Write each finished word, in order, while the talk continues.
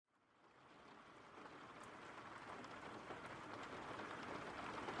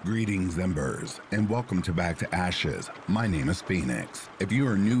Greetings, Embers, and welcome to Back to Ashes. My name is Phoenix. If you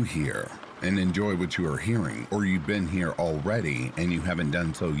are new here and enjoy what you are hearing, or you've been here already and you haven't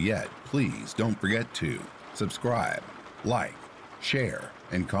done so yet, please don't forget to subscribe, like, share,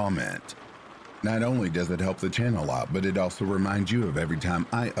 and comment. Not only does it help the channel out, but it also reminds you of every time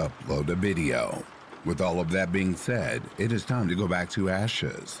I upload a video. With all of that being said, it is time to go back to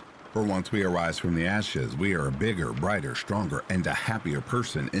Ashes. For once we arise from the ashes, we are a bigger, brighter, stronger, and a happier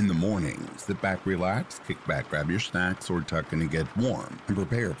person in the morning. Sit back, relax, kick back, grab your snacks, or tuck in and get warm, and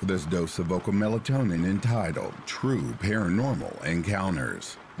prepare for this dose of vocal melatonin entitled True Paranormal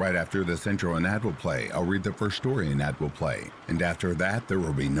Encounters. Right after this intro and ad will play, I'll read the first story an ad will play, and after that there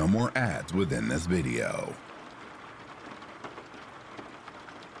will be no more ads within this video.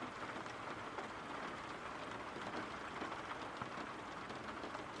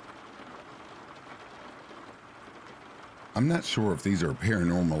 I'm not sure if these are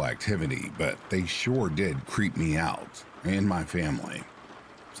paranormal activity, but they sure did creep me out and my family.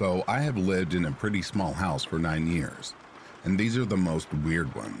 So I have lived in a pretty small house for 9 years, and these are the most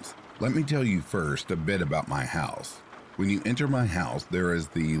weird ones. Let me tell you first a bit about my house. When you enter my house, there is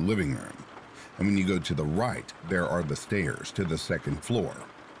the living room, and when you go to the right, there are the stairs to the second floor.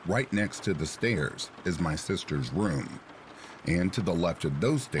 Right next to the stairs is my sister's room, and to the left of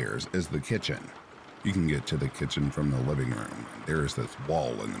those stairs is the kitchen. You can get to the kitchen from the living room. There is this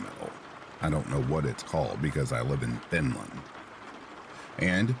wall in the middle. I don't know what it's called because I live in Finland.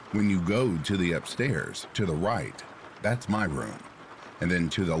 And when you go to the upstairs, to the right, that's my room. And then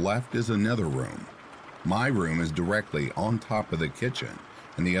to the left is another room. My room is directly on top of the kitchen,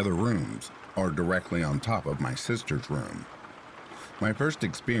 and the other rooms are directly on top of my sister's room. My first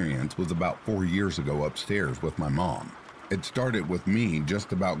experience was about 4 years ago upstairs with my mom. It started with me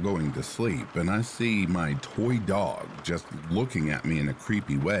just about going to sleep, and I see my toy dog just looking at me in a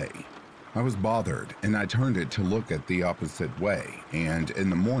creepy way. I was bothered, and I turned it to look at the opposite way, and in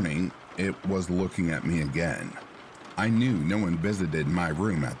the morning, it was looking at me again. I knew no one visited my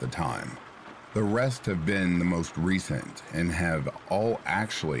room at the time. The rest have been the most recent, and have all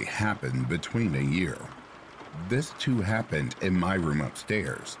actually happened between a year. This too happened in my room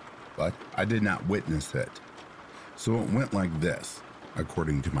upstairs, but I did not witness it. So it went like this,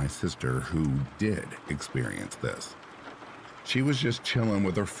 according to my sister who did experience this. She was just chilling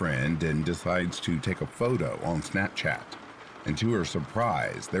with her friend and decides to take a photo on Snapchat. And to her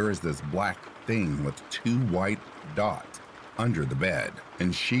surprise, there is this black thing with 2 white dots under the bed.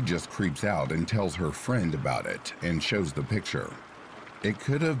 And she just creeps out and tells her friend about it and shows the picture. It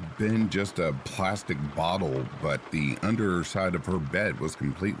could have been just a plastic bottle, but the underside of her bed was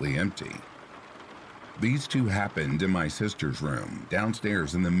completely empty. These two happened in my sister's room,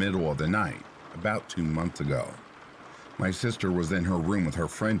 downstairs in the middle of the night, about 2 months ago. My sister was in her room with her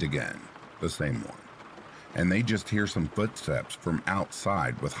friend again, the same one, and they just hear some footsteps from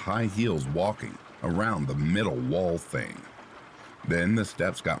outside with high heels walking around the middle wall thing. Then the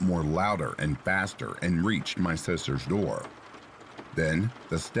steps got more louder and faster and reached my sister's door. Then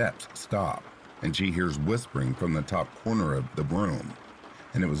the steps stop, and she hears whispering from the top corner of the room.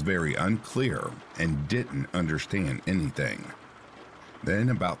 And it was very unclear and didn't understand anything. Then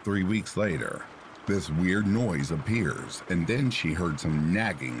about 3 weeks later, this weird noise appears, and then she heard some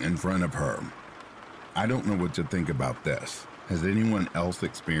nagging in front of her. I don't know what to think about this. Has anyone else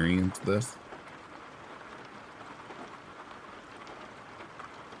experienced this?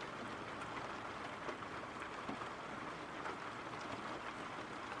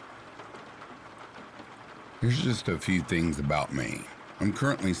 Here's just a few things about me. I'm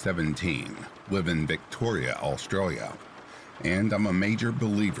currently 17, live in Victoria, Australia, and I'm a major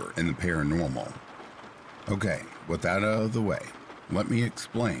believer in the paranormal. Okay, with that out of the way, let me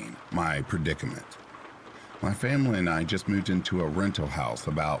explain my predicament. My family and I just moved into a rental house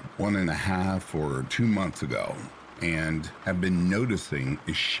about 1.5 or 2 months ago, and have been noticing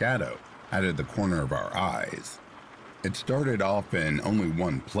a shadow out of the corner of our eyes. It started off in only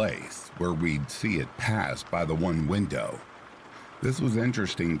one place, where we'd see it pass by the one window. This was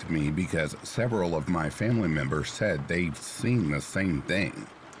interesting to me because several of my family members said they've seen the same thing.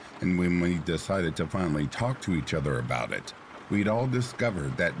 And when we decided to finally talk to each other about it, we'd all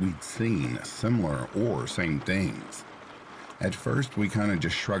discovered that we'd seen similar or same things. At first, we kind of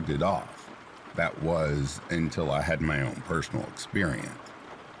just shrugged it off. That was until I had my own personal experience.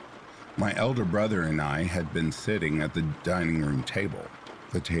 My elder brother and I had been sitting at the dining room table.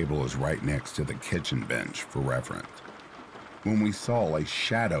 The table is right next to the kitchen bench for reference, when we saw a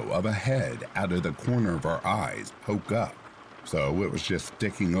shadow of a head out of the corner of our eyes poke up, so it was just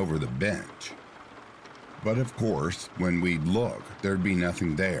sticking over the bench. But of course, when we'd look, there'd be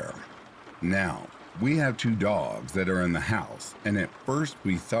nothing there. Now, we have two dogs that are in the house, and at first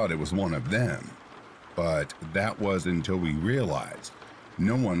we thought it was one of them. But that was until we realized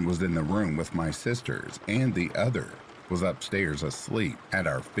no one was in the room with my sisters, and the other was upstairs asleep at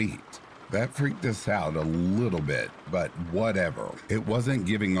our feet. That freaked us out a little bit, but whatever. It wasn't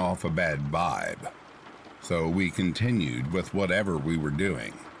giving off a bad vibe. So we continued with whatever we were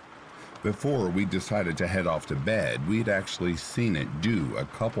doing. Before we decided to head off to bed, we'd actually seen it do a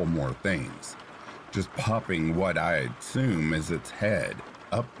couple more things, just popping what I assume is its head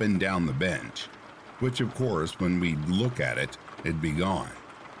up and down the bench, which of course when we'd look at it, it'd be gone.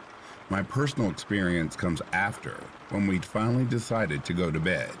 My personal experience comes after, when we'd finally decided to go to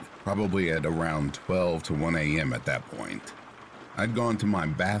bed, probably at around 12 to 1 a.m. at that point. I'd gone to my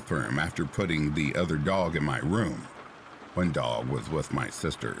bathroom after putting the other dog in my room. One dog was with my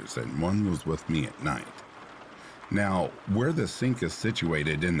sisters and one was with me at night. Now, where the sink is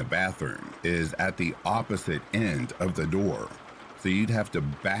situated in the bathroom is at the opposite end of the door, so you'd have to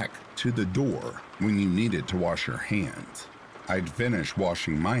back to the door when you needed to wash your hands. I'd finished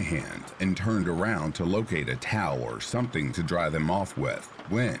washing my hands and turned around to locate a towel or something to dry them off with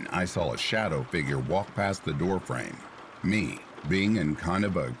when I saw a shadow figure walk past the door frame. Me, being in kind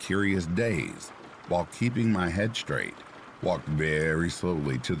of a curious daze, while keeping my head straight, walked very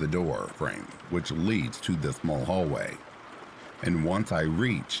slowly to the door frame, which leads to the small hallway. And once I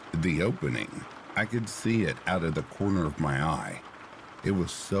reached the opening, I could see it out of the corner of my eye. It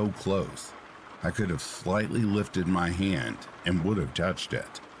was so close, I could have slightly lifted my hand and would have touched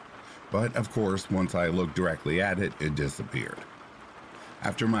it. But of course, once I looked directly at it, it disappeared.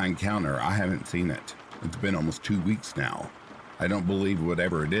 After my encounter, I haven't seen it. It's been almost 2 weeks now. I don't believe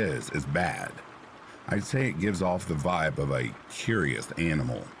whatever it is bad. I'd say it gives off the vibe of a curious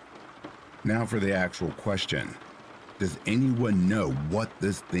animal. Now for the actual question. Does anyone know what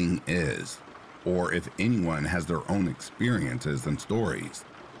this thing is? Or if anyone has their own experiences and stories?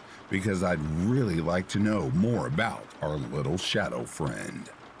 Because I'd really like to know more about our little shadow friend.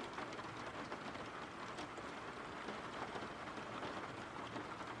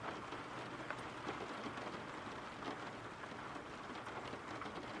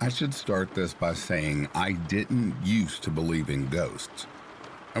 I should start this by saying I didn't used to believe in ghosts.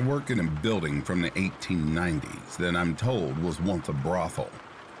 I work in a building from the 1890s that I'm told was once a brothel.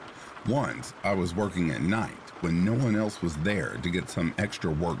 Once, I was working at night when no one else was there to get some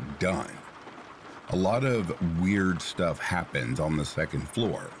extra work done. A lot of weird stuff happens on the second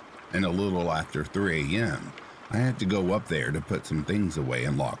floor, and a little after 3 a.m., I had to go up there to put some things away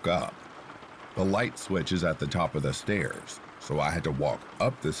and lock up. The light switch is at the top of the stairs, so I had to walk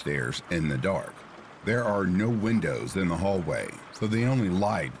up the stairs in the dark. There are no windows in the hallway, so the only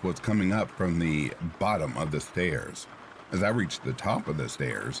light was coming up from the bottom of the stairs. As I reached the top of the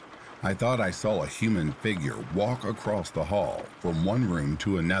stairs, I thought I saw a human figure walk across the hall from one room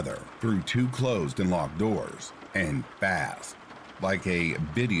to another through 2 closed and locked doors, and fast, like a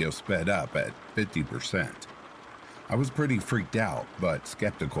video sped up at 50%. I was pretty freaked out, but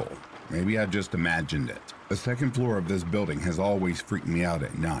skeptical. Maybe I just imagined it. The second floor of this building has always freaked me out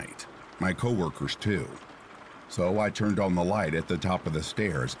at night. My coworkers too. So I turned on the light at the top of the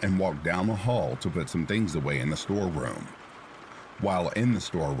stairs and walked down the hall to put some things away in the storeroom. While in the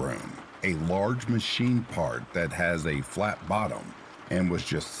storeroom, a large machine part that has a flat bottom and was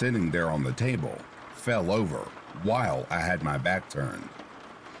just sitting there on the table fell over while I had my back turned.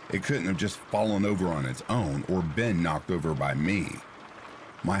 It couldn't have just fallen over on its own or been knocked over by me.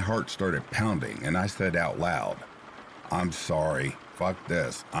 My heart started pounding and I said out loud, "I'm sorry, fuck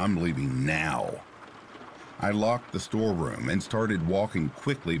this, I'm leaving now." I locked the storeroom and started walking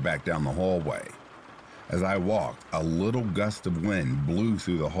quickly back down the hallway. As I walked, a little gust of wind blew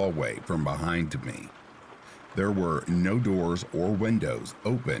through the hallway from behind me. There were no doors or windows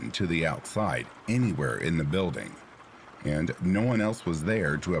open to the outside anywhere in the building, and no one else was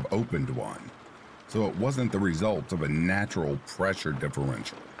there to have opened one. So it wasn't the result of a natural pressure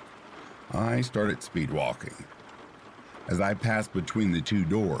differential. I started speed walking. As I passed between the 2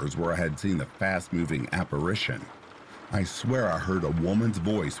 doors where I had seen the fast-moving apparition, I swear I heard a woman's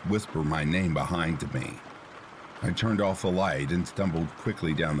voice whisper my name behind me. I turned off the light and stumbled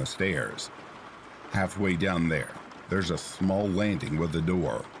quickly down the stairs. Halfway down there, there's a small landing with a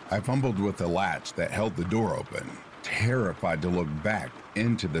door. I fumbled with the latch that held the door open, terrified to look back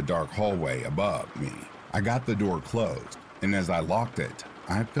into the dark hallway above me. I got the door closed, and as I locked it,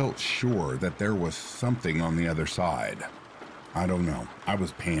 I felt sure that there was something on the other side. I don't know, I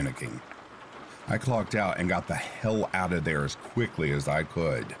was panicking. I clocked out and got the hell out of there as quickly as I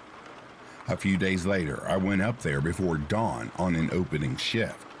could. A few days later, I went up there before dawn on an opening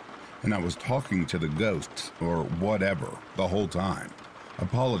shift, and I was talking to the ghosts or whatever the whole time,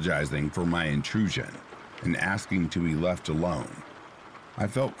 apologizing for my intrusion and asking to be left alone. I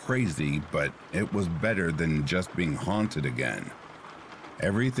felt crazy, but it was better than just being haunted again.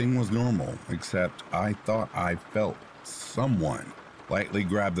 Everything was normal, except I thought I felt someone lightly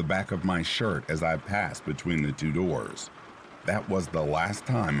grab the back of my shirt as I passed between the two doors. That was the last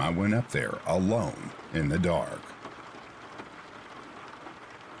time I went up there alone in the dark.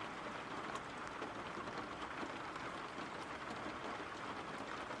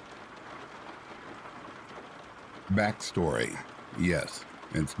 Backstory. Yes,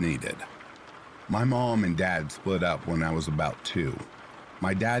 it's needed. My mom and dad split up when I was about 2.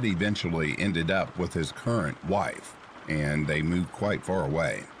 My dad eventually ended up with his current wife, and they moved quite far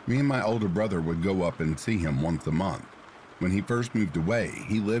away. Me and my older brother would go up and see him once a month. When he first moved away,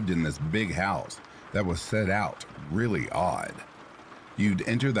 he lived in this big house that was set out really odd. You'd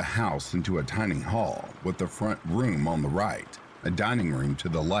enter the house into a tiny hall with the front room on the right, a dining room to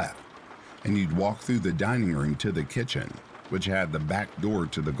the left, and you'd walk through the dining room to the kitchen, which had the back door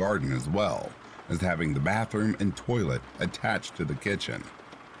to the garden as well as having the bathroom and toilet attached to the kitchen.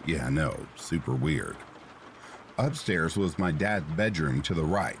 Yeah, I know, super weird. Upstairs was my dad's bedroom to the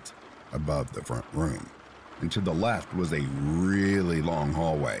right, above the front room, and to the left was a really long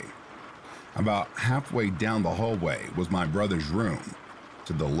hallway. About halfway down the hallway was my brother's room,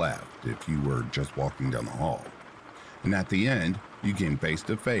 to the left if you were just walking down the hall. And at the end, you came face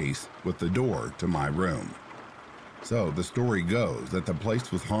to face with the door to my room. So the story goes that the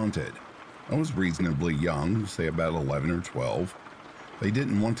place was haunted. I was reasonably young, say about 11 or 12. They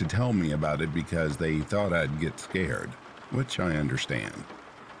didn't want to tell me about it because they thought I'd get scared, which I understand.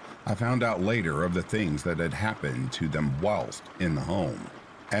 I found out later of the things that had happened to them whilst in the home.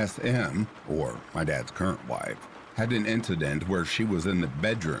 SM, or my dad's current wife, had an incident where she was in the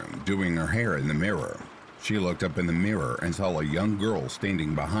bedroom doing her hair in the mirror. She looked up in the mirror and saw a young girl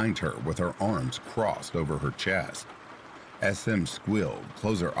standing behind her with her arms crossed over her chest. SM squealed,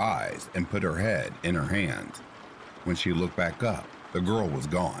 closed her eyes, and put her head in her hands. When she looked back up, the girl was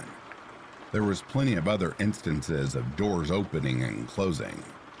gone. There was plenty of other instances of doors opening and closing,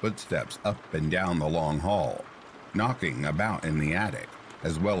 footsteps up and down the long hall, knocking about in the attic,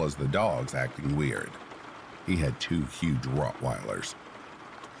 as well as the dogs acting weird. He had 2 huge Rottweilers.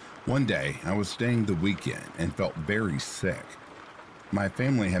 One day, I was staying the weekend and felt very sick. My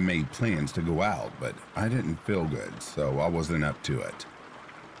family had made plans to go out, but I didn't feel good, so I wasn't up to it.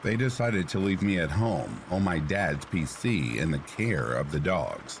 They decided to leave me at home on my dad's PC in the care of the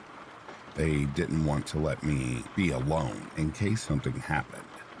dogs. They didn't want to let me be alone in case something happened.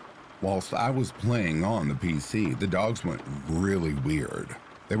 Whilst I was playing on the PC, the dogs went really weird.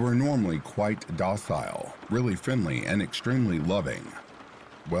 They were normally quite docile, really friendly, and extremely loving.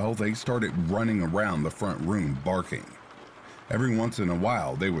 Well, they started running around the front room barking. Every once in a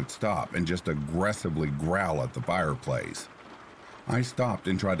while, they would stop and just aggressively growl at the fireplace. I stopped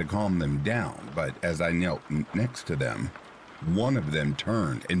and tried to calm them down, but as I knelt next to them, one of them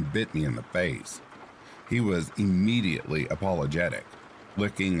turned and bit me in the face. He was immediately apologetic,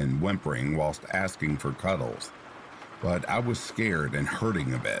 licking and whimpering whilst asking for cuddles. But I was scared and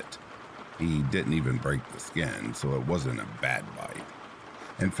hurting a bit. He didn't even break the skin, so it wasn't a bad bite,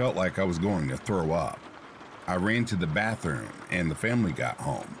 and felt like I was going to throw up. I ran to the bathroom and the family got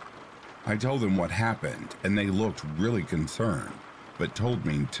home. I told them what happened and they looked really concerned, but told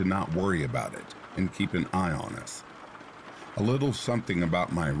me to not worry about it and keep an eye on us. A little something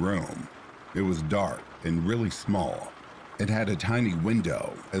about my room. It was dark and really small. It had a tiny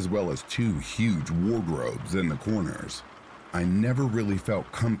window as well as 2 huge wardrobes in the corners. I never really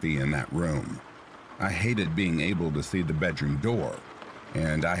felt comfy in that room. I hated being able to see the bedroom door,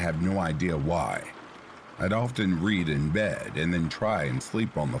 and I have no idea why. I'd often read in bed and then try and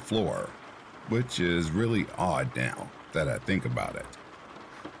sleep on the floor, which is really odd now that I think about it.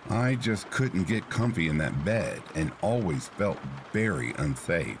 I just couldn't get comfy in that bed and always felt very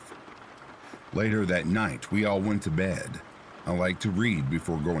unsafe. Later that night, we all went to bed. I like to read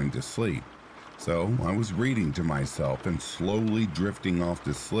before going to sleep, so I was reading to myself and slowly drifting off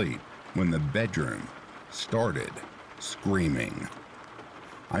to sleep when the bedroom started screaming.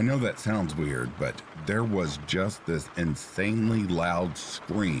 I know that sounds weird, but there was just this insanely loud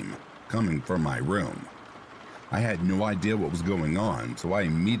scream coming from my room. I had no idea what was going on, so I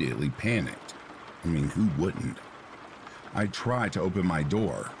immediately panicked. I mean, who wouldn't? I tried to open my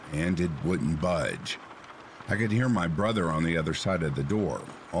door, and it wouldn't budge. I could hear my brother on the other side of the door,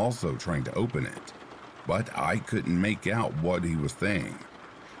 also trying to open it, but I couldn't make out what he was saying.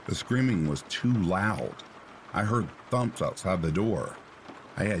 The screaming was too loud. I heard thumps outside the door.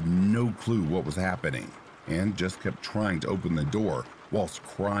 I had no clue what was happening and just kept trying to open the door whilst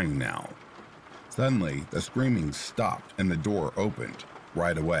crying now. Suddenly, the screaming stopped and the door opened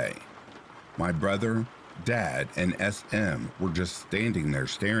right away. My brother, Dad, and SM were just standing there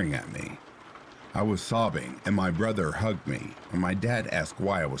staring at me. I was sobbing and my brother hugged me, and my dad asked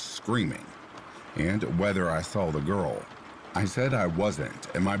why I was screaming and whether I saw the girl. I said I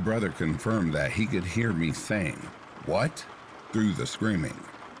wasn't, and my brother confirmed that he could hear me saying, "What?" through the screaming.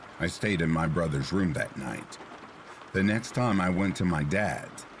 I stayed in my brother's room that night. The next time I went to my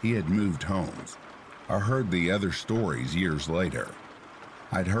dad's, he had moved homes. I heard the other stories years later.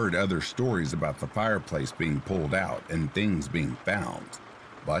 I'd heard other stories about the fireplace being pulled out and things being found,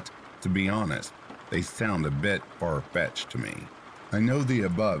 but to be honest, they sound a bit far-fetched to me. I know the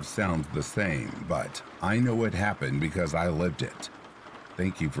above sounds the same, but I know it happened because I lived it.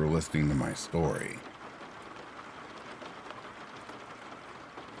 Thank you for listening to my story.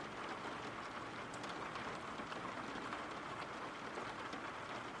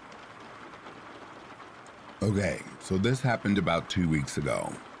 Okay, so this happened about 2 weeks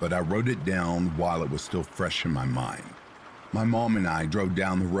ago, but I wrote it down while it was still fresh in my mind. My mom and I drove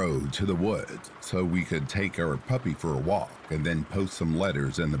down the road to the woods so we could take our puppy for a walk and then post some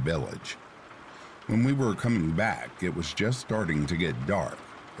letters in the village. When we were coming back, it was just starting to get dark,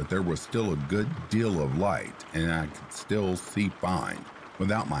 but there was still a good deal of light and I could still see fine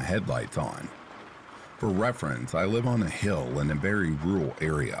without my headlights on. For reference, I live on a hill in a very rural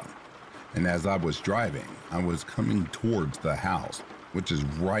area, and as I was driving, I was coming towards the house, which is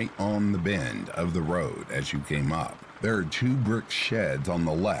right on the bend of the road as you came up. There are 2 brick sheds on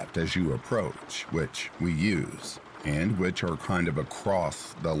the left as you approach, which we use, and which are kind of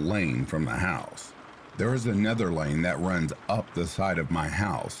across the lane from the house. There is another lane that runs up the side of my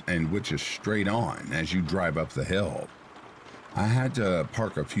house and which is straight on as you drive up the hill. I had to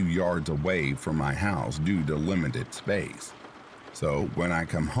park a few yards away from my house due to limited space. So when I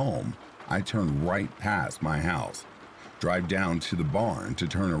come home, I turn right past my house, drive down to the barn to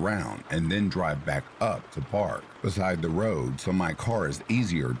turn around, and then drive back up to park beside the road so my car is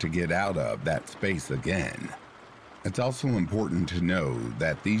easier to get out of that space again. It's also important to know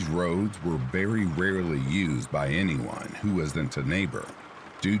that these roads were very rarely used by anyone who isn't a neighbor,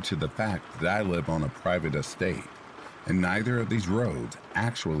 due to the fact that I live on a private estate, and neither of these roads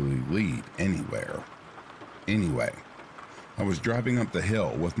actually lead anywhere. Anyway, I was driving up the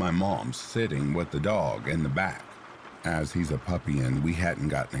hill with my mom sitting with the dog in the back, as he's a puppy and we hadn't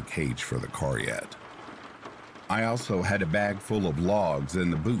gotten a cage for the car yet. I also had a bag full of logs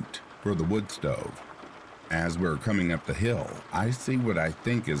in the boot for the wood stove. As we're coming up the hill, I see what I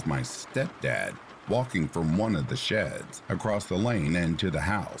think is my stepdad walking from one of the sheds across the lane into the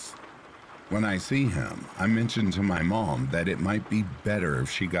house. When I see him, I mention to my mom that it might be better if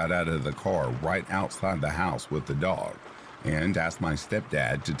she got out of the car right outside the house with the dog, and asked my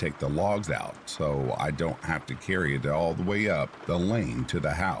stepdad to take the logs out so I don't have to carry it all the way up the lane to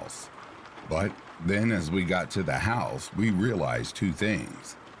the house. But then as we got to the house, we realized 2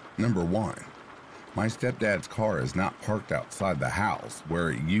 things. Number 1, my stepdad's car is not parked outside the house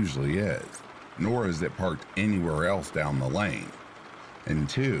where it usually is, nor is it parked anywhere else down the lane. And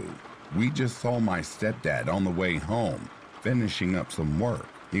 2, we just saw my stepdad on the way home finishing up some work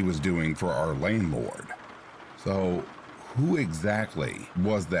he was doing for our landlord. So who exactly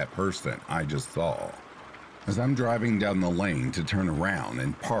was that person I just saw? As I'm driving down the lane to turn around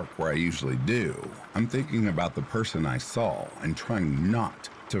and park where I usually do, I'm thinking about the person I saw and trying not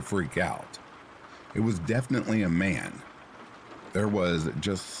to freak out. It was definitely a man. There was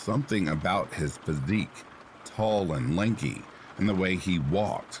just something about his physique, tall and lanky, and the way he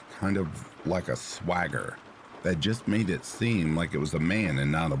walked, kind of like a swagger, that just made it seem like it was a man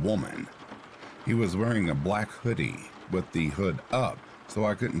and not a woman. He was wearing a black hoodie with the hood up so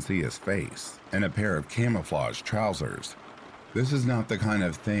I couldn't see his face, and a pair of camouflage trousers. This is not the kind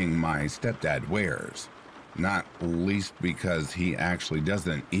of thing my stepdad wears, not least because he actually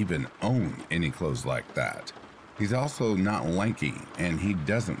doesn't even own any clothes like that. He's also not lanky and he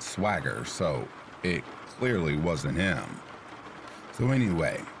doesn't swagger, so it clearly wasn't him. So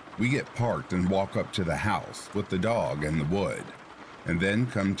anyway, we get parked and walk up to the house with the dog and the wood, and then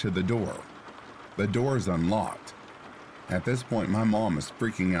come to the door. The door is unlocked. At this point, my mom is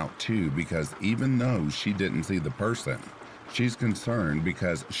freaking out too because even though she didn't see the person, she's concerned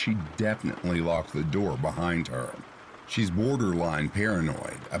because she definitely locked the door behind her. She's borderline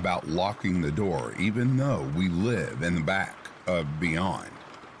paranoid about locking the door even though we live in the back of beyond.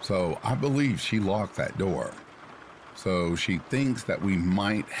 So I believe she locked that door. So she thinks that we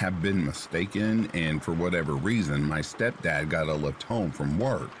might have been mistaken, and for whatever reason, my stepdad got a lift home from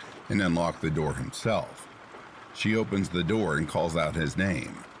work and unlocked the door himself. She opens the door and calls out his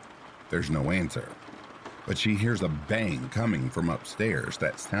name. There's no answer, but she hears a bang coming from upstairs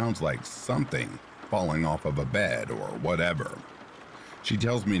that sounds like something falling off of a bed or whatever. She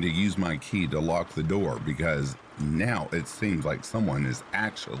tells me to use my key to lock the door because now it seems like someone is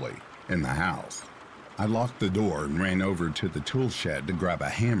actually in the house. I locked the door and ran over to the tool shed to grab a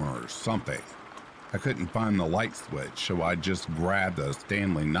hammer or something. I couldn't find the light switch, so I just grabbed a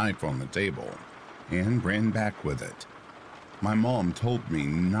Stanley knife on the table and ran back with it. My mom told me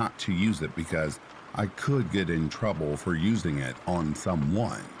not to use it because I could get in trouble for using it on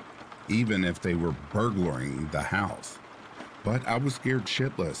someone, even if they were burglaring the house. But I was scared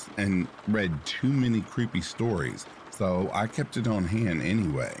shitless and read too many creepy stories, so I kept it on hand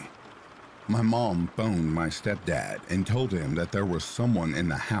anyway. My mom phoned my stepdad and told him that there was someone in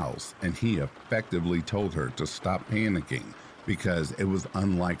the house, and he effectively told her to stop panicking because it was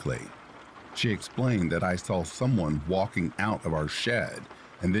unlikely. She explained that I saw someone walking out of our shed,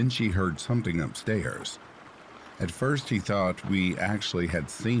 and then she heard something upstairs. At first he thought we actually had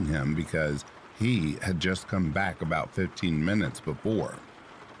seen him because he had just come back about 15 minutes before,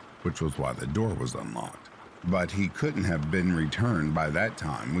 which was why the door was unlocked. But he couldn't have been returned by that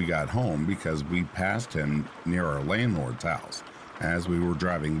time we got home because we passed him near our landlord's house as we were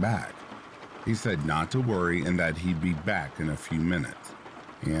driving back. He said not to worry and that he'd be back in a few minutes,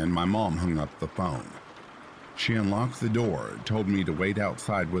 and my mom hung up the phone. She unlocked the door, told me to wait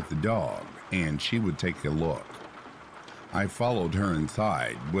outside with the dog, and she would take a look. I followed her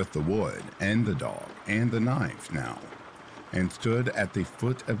inside with the wood and the dog and the knife now, and stood at the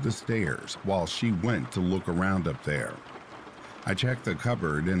foot of the stairs while she went to look around up there. I checked the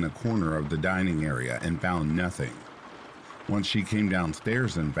cupboard in the corner of the dining area and found nothing. Once she came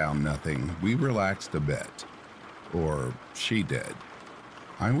downstairs and found nothing, we relaxed a bit. Or she did.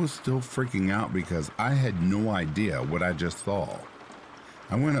 I was still freaking out because I had no idea what I just saw.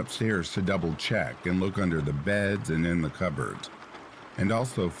 I went upstairs to double check and look under the beds and in the cupboards, and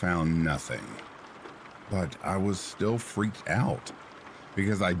also found nothing. But I was still freaked out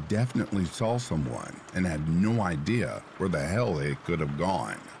because I definitely saw someone and had no idea where the hell it could have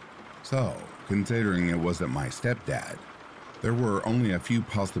gone. So, considering it wasn't my stepdad, there were only a few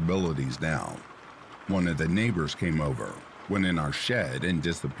possibilities now. One of the neighbors came over, went in our shed and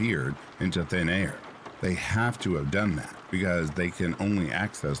disappeared into thin air. They have to have done that because they can only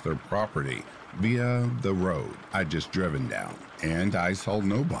access their property via the road I'd just driven down, and I saw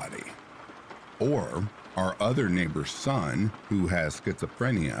nobody. Or our other neighbor's son, who has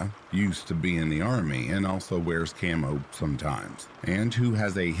schizophrenia, used to be in the army and also wears camo sometimes, and who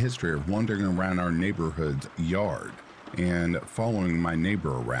has a history of wandering around our neighborhood's yard and following my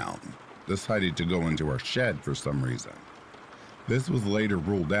neighbor around, decided to go into our shed for some reason. This was later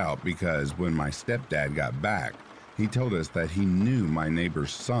ruled out because when my stepdad got back, he told us that he knew my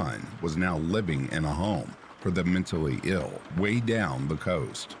neighbor's son was now living in a home for the mentally ill way down the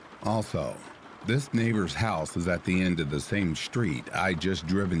coast. Also, this neighbor's house is at the end of the same street I just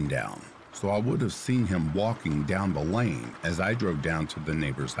driven down, so I would have seen him walking down the lane as I drove down to the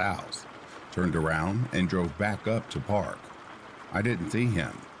neighbor's house, turned around and drove back up to park. I didn't see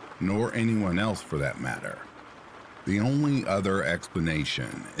him, nor anyone else for that matter. The only other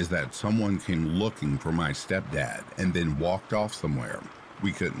explanation is that someone came looking for my stepdad and then walked off somewhere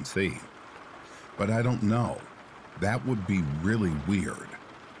we couldn't see. But I don't know. That would be really weird.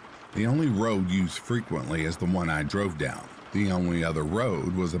 The only road used frequently is the one I drove down. The only other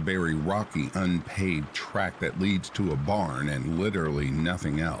road was a very rocky, unpaved track that leads to a barn and literally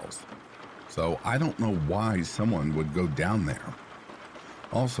nothing else. So I don't know why someone would go down there.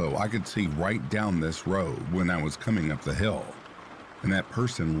 Also, I could see right down this road when I was coming up the hill, and that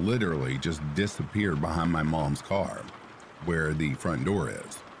person literally just disappeared behind my mom's car, where the front door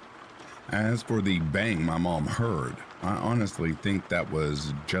is. As for the bang my mom heard, I honestly think that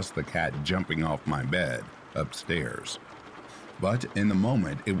was just the cat jumping off my bed upstairs. But in the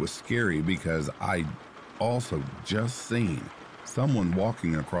moment, it was scary because I also just seen someone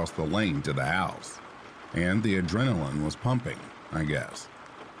walking across the lane to the house, and the adrenaline was pumping, I guess.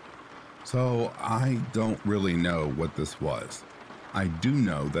 So I don't really know what this was. I do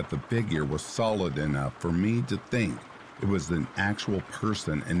know that the figure was solid enough for me to think it was an actual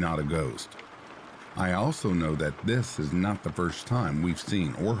person and not a ghost. I also know that this is not the first time we've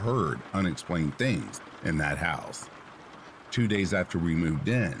seen or heard unexplained things in that house. 2 days after we moved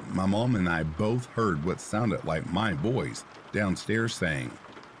in, my mom and I both heard what sounded like my voice downstairs saying,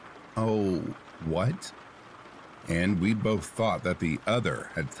 "Oh, what?" and we both thought that the other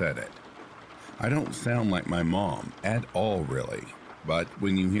had said it. I don't sound like my mom at all, really, but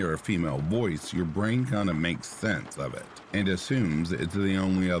when you hear a female voice, your brain kind of makes sense of it and assumes it's the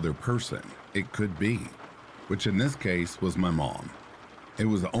only other person it could be, which in this case was my mom. It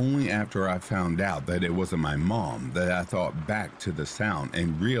was only after I found out that it wasn't my mom that I thought back to the sound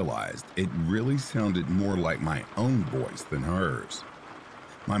and realized it really sounded more like my own voice than hers.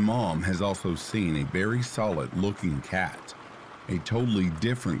 My mom has also seen a very solid looking cat, a totally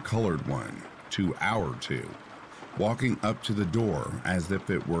different colored one, to our two, walking up to the door as if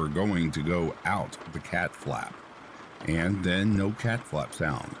it were going to go out the cat flap, and then no cat flap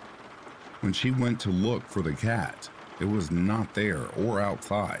sound. When she went to look for the cat, it was not there or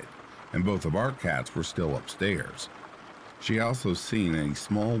outside, and both of our cats were still upstairs. She also seen a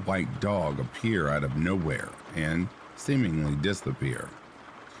small white dog appear out of nowhere and seemingly disappear,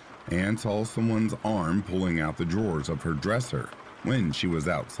 and saw someone's arm pulling out the drawers of her dresser when she was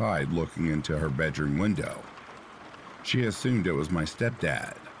outside looking into her bedroom window. She assumed it was my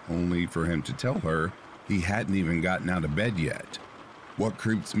stepdad, only for him to tell her he hadn't even gotten out of bed yet. What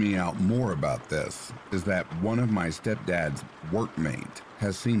creeps me out more about this is that one of my stepdad's workmates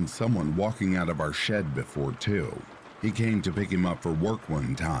has seen someone walking out of our shed before too. He came to pick him up for work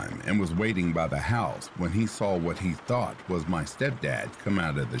one time and was waiting by the house when he saw what he thought was my stepdad come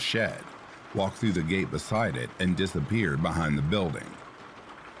out of the shed, walk through the gate beside it, and disappeared behind the building.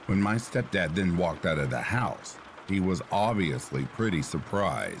 When my stepdad then walked out of the house, he was obviously pretty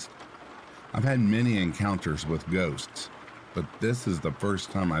surprised. I've had many encounters with ghosts, but this is the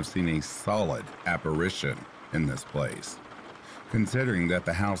first time I've seen a solid apparition in this place. Considering that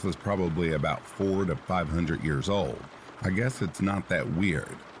the house is probably about 400 to 500 years old, I guess it's not that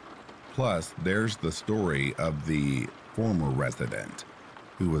weird. Plus, there's the story of the former resident,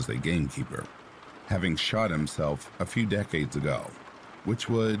 who was a gamekeeper, having shot himself a few decades ago, which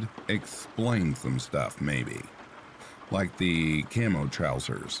would explain some stuff maybe. Like the camo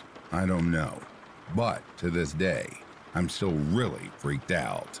trousers, I don't know. But to this day, I'm still really freaked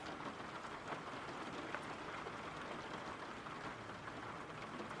out.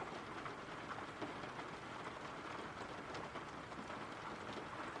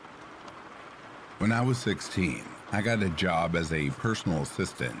 When I was 16, I got a job as a personal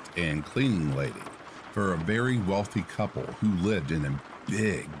assistant and cleaning lady for a very wealthy couple who lived in a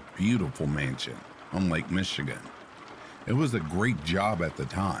big, beautiful mansion on Lake Michigan. It was a great job at the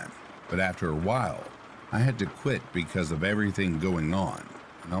time, but after a while, I had to quit because of everything going on,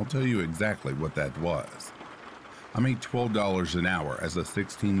 and I'll tell you exactly what that was. I made $12 an hour as a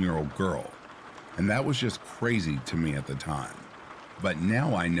 16-year-old girl, and that was just crazy to me at the time. But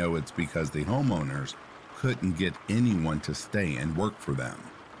now I know it's because the homeowners couldn't get anyone to stay and work for them.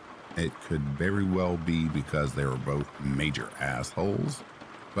 It could very well be because they were both major assholes,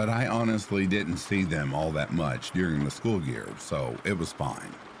 but I honestly didn't see them all that much during the school year, so it was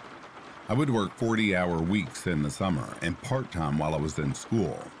fine. I would work 40-hour weeks in the summer and part-time while I was in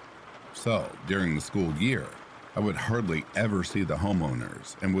school. So during the school year, I would hardly ever see the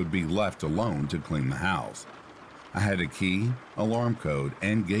homeowners and would be left alone to clean the house. I had a key, alarm code,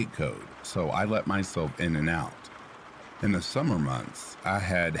 and gate code, so I let myself in and out. In the summer months, I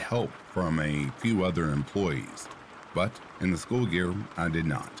had help from a few other employees, but in the school year, I did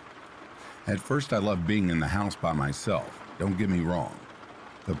not. At first, I loved being in the house by myself, don't get me wrong.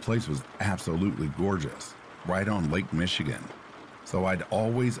 The place was absolutely gorgeous, right on Lake Michigan, so I'd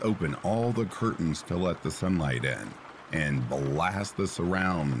always open all the curtains to let the sunlight in and blast the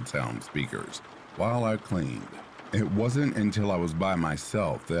surround sound speakers while I cleaned. It wasn't until I was by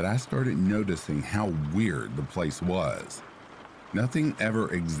myself that I started noticing how weird the place was. Nothing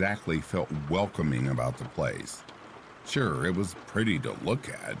ever exactly felt welcoming about the place. Sure, it was pretty to look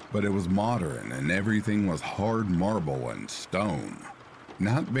at, but it was modern and everything was hard marble and stone.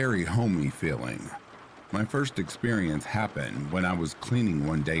 Not very homey feeling. My first experience happened when I was cleaning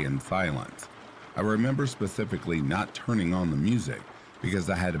one day in silence. I remember specifically not turning on the music because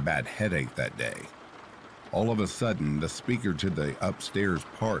I had a bad headache that day. All of a sudden, the speaker to the upstairs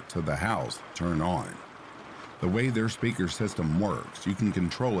parts of the house turned on. The way their speaker system works, you can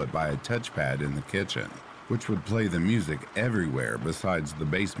control it by a touchpad in the kitchen, which would play the music everywhere besides the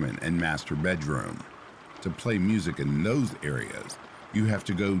basement and master bedroom. To play music in those areas, you have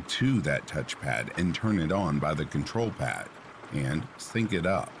to go to that touchpad and turn it on by the control pad and sync it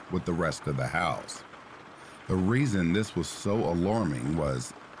up with the rest of the house. The reason this was so alarming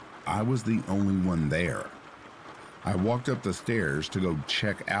was I was the only one there. I walked up the stairs to go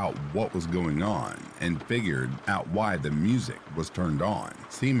check out what was going on and figured out why the music was turned on,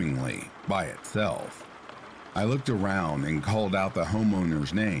 seemingly by itself. I looked around and called out the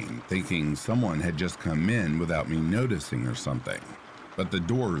homeowner's name, thinking someone had just come in without me noticing or something, but the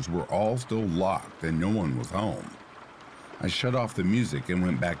doors were all still locked and no one was home. I shut off the music and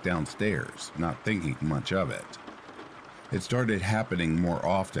went back downstairs, not thinking much of it. It started happening more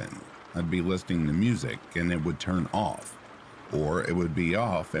often. I'd be listening to music and it would turn off, or it would be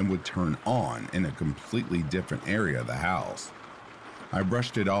off and would turn on in a completely different area of the house. I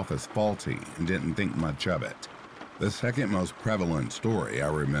brushed it off as faulty and didn't think much of it. The second most prevalent story I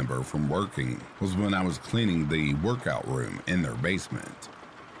remember from working was when I was cleaning the workout room in their basement.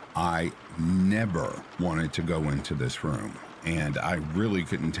 I never wanted to go into this room, and I really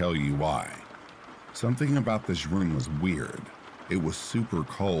couldn't tell you why. Something about this room was weird. It was super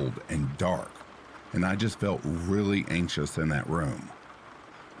cold and dark, and I just felt really anxious in that room.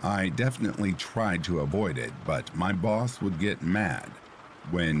 I definitely tried to avoid it, but my boss would get mad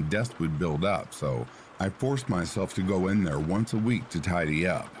when dust would build up, so I forced myself to go in there once a week to tidy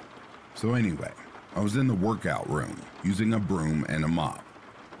up. So anyway, I was in the workout room using a broom and a mop.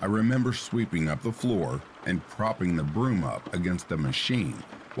 I remember sweeping up the floor and propping the broom up against the machine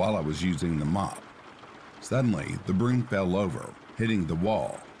while I was using the mop. Suddenly, the broom fell over, hitting the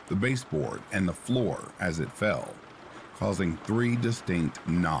wall, the baseboard, and the floor as it fell, causing 3 distinct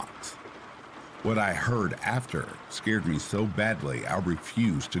knocks. What I heard after scared me so badly I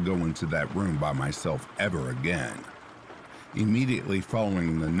refused to go into that room by myself ever again. Immediately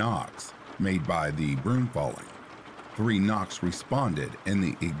following the knocks made by the broom falling, 3 knocks responded in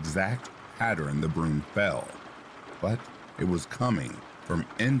the exact pattern the broom fell, but it was coming from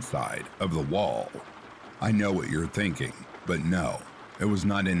inside of the wall. I know what you're thinking, but no, it was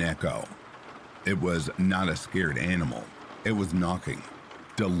not an echo. It was not a scared animal. It was knocking.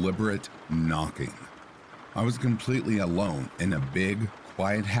 Deliberate knocking. I was completely alone in a big,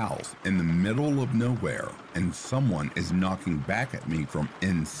 quiet house in the middle of nowhere, and someone is knocking back at me from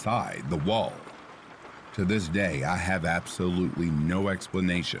inside the wall. To this day, I have absolutely no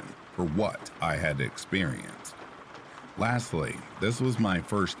explanation for what I had experienced. Lastly, this was my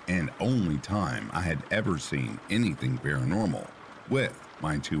first and only time I had ever seen anything paranormal with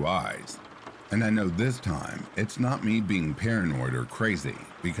my 2 eyes. And I know this time it's not me being paranoid or crazy,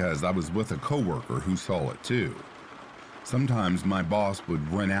 because I was with a coworker who saw it too. Sometimes my boss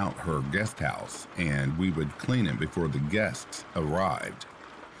would rent out her guest house and we would clean it before the guests arrived.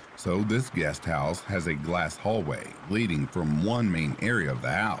 So this guest house has a glass hallway leading from one main area of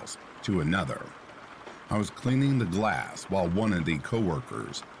the house to another. I was cleaning the glass while one of the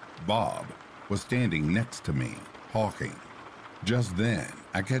coworkers, Bob, was standing next to me, talking. Just then,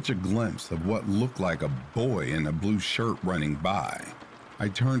 I catch a glimpse of what looked like a boy in a blue shirt running by. I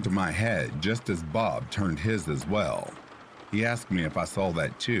turned to my head just as Bob turned his as well. He asked me if I saw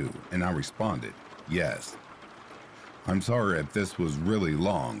that too, and I responded, yes. I'm sorry if this was really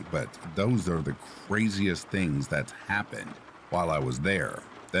long, but those are the craziest things that's happened while I was there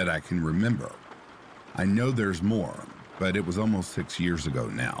that I can remember. I know there's more, but it was almost 6 years ago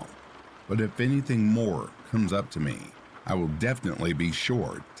now. But if anything more comes up to me, I will definitely be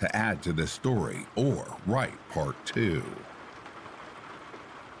sure to add to this story or write part 2.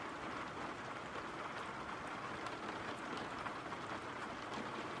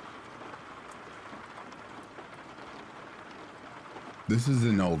 This is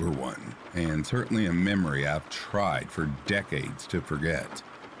an older one, and certainly a memory I've tried for decades to forget.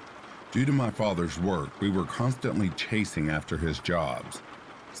 Due to my father's work, we were constantly chasing after his jobs,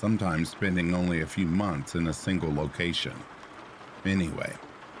 sometimes spending only a few months in a single location. Anyway,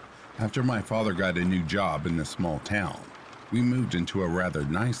 after my father got a new job in this small town, we moved into a rather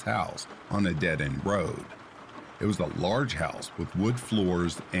nice house on a dead-end road. It was a large house with wood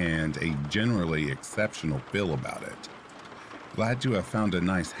floors and a generally exceptional feel about it. Glad to have found a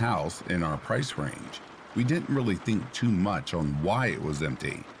nice house in our price range. We didn't really think too much on why it was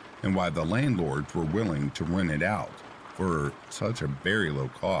empty and why the landlords were willing to rent it out for such a very low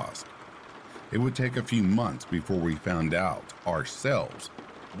cost. It would take a few months before we found out ourselves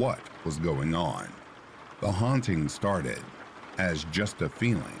what was going on. The haunting started as just a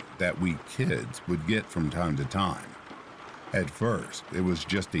feeling that we kids would get from time to time. At first, it was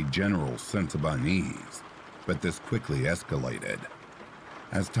just a general sense of unease, but this quickly escalated.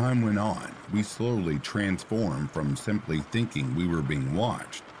 As time went on, we slowly transformed from simply thinking we were being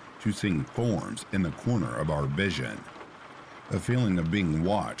watched to seeing forms in the corner of our vision. The feeling of being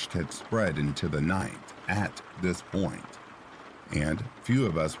watched had spread into the night at this point, and few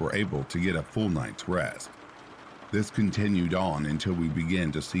of us were able to get a full night's rest. This continued on until we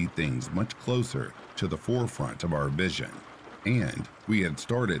began to see things much closer to the forefront of our vision, and we had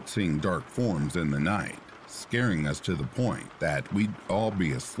started seeing dark forms in the night, scaring us to the point that we'd all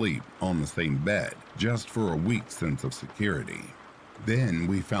be asleep on the same bed just for a week's sense of security. Then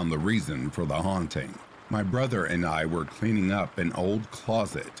we found the reason for the haunting. My brother and I were cleaning up an old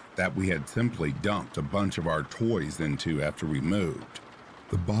closet that we had simply dumped a bunch of our toys into after we moved.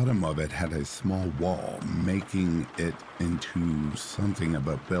 The bottom of it had a small wall, making it into something of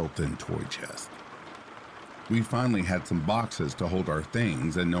a built-in toy chest. We finally had some boxes to hold our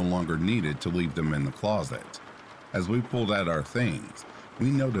things and no longer needed to leave them in the closet. As we pulled out our things, we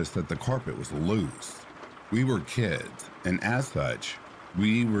noticed that the carpet was loose. We were kids, and as such,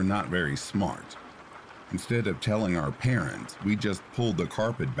 we were not very smart. Instead of telling our parents, we just pulled the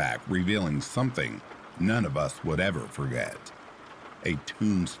carpet back, revealing something none of us would ever forget. A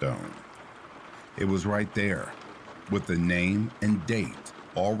tombstone. It was right there, with the name and date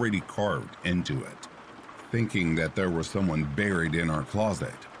already carved into it. Thinking that there was someone buried in our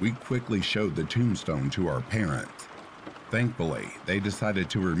closet, we quickly showed the tombstone to our parents. Thankfully, they decided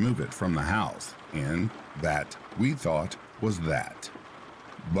to remove it from the house, and that, we thought, was that.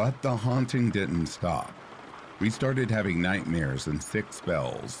 But the haunting didn't stop. We started having nightmares and sick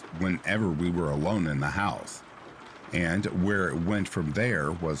spells whenever we were alone in the house. And where it went from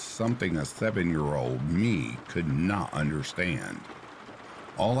there was something a 7-year-old me could not understand.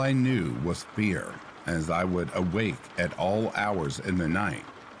 All I knew was fear, as I would awake at all hours in the night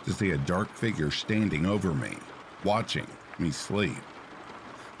to see a dark figure standing over me, watching me sleep.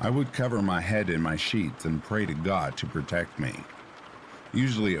 I would cover my head in my sheets and pray to God to protect me.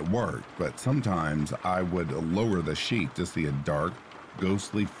 Usually it worked, but sometimes I would lower the sheet to see a dark,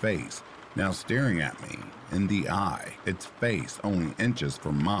 ghostly face now staring at me in the eye, its face only inches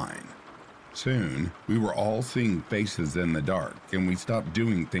from mine. Soon, we were all seeing faces in the dark, and we stopped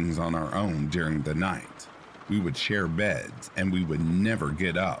doing things on our own during the night. We would share beds, and we would never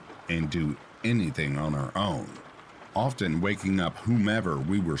get up and do anything on our own, often waking up whomever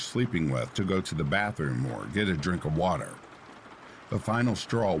we were sleeping with to go to the bathroom or get a drink of water. The final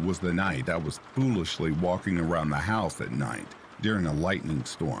straw was the night I was foolishly walking around the house at night during a lightning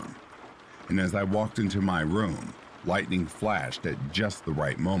storm. And as I walked into my room, lightning flashed at just the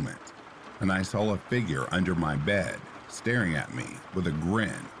right moment, and I saw a figure under my bed staring at me with a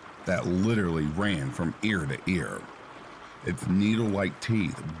grin that literally ran from ear to ear. Its needle-like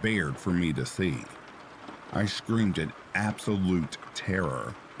teeth bared for me to see. I screamed in absolute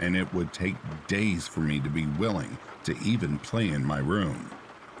terror, and it would take days for me to be willing to even play in my room.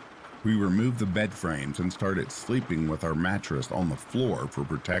 We removed the bed frames and started sleeping with our mattress on the floor for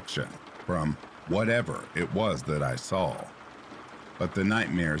protection from whatever it was that I saw. But the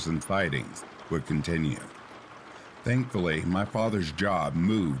nightmares and sightings would continue. Thankfully, my father's job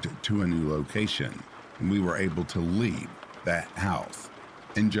moved to a new location, and we were able to leave that house.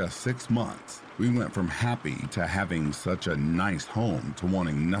 In just 6 months, we went from happy to having such a nice home to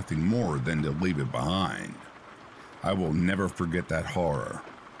wanting nothing more than to leave it behind. I will never forget that horror,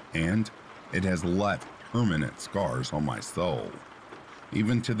 and it has left permanent scars on my soul.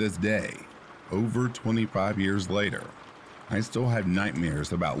 Even to this day, over 25 years later, I still have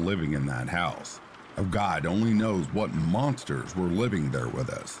nightmares about living in that house. God only knows what monsters were living there with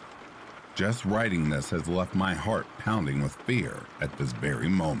us. Just writing this has left my heart pounding with fear at this very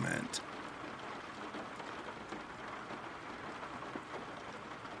moment.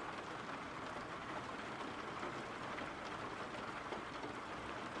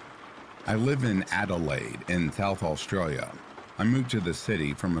 I live in Adelaide in South Australia. I moved to the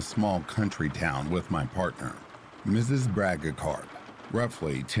city from a small country town with my partner, Mrs. Bragacarp,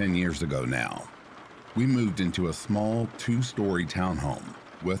 roughly 10 years ago now. We moved into a small 2-story townhome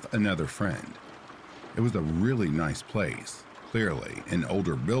with another friend. It was a really nice place, clearly an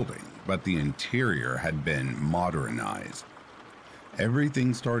older building, but the interior had been modernized.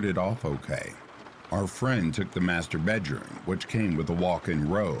 Everything started off okay. Our friend took the master bedroom, which came with a walk-in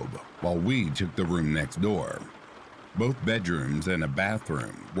robe, while we took the room next door. Both bedrooms and a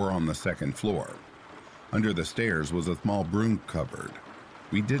bathroom were on the second floor. Under the stairs was a small broom cupboard.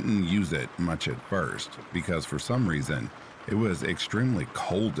 We didn't use it much at first because for some reason it was extremely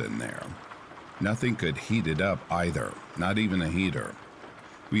cold in there. Nothing could heat it up either, not even a heater.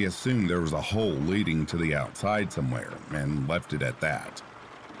 We assumed there was a hole leading to the outside somewhere and left it at that.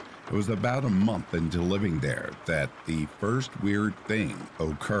 It was about a month into living there that the first weird thing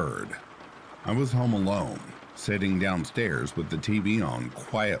occurred. I was home alone, sitting downstairs with the TV on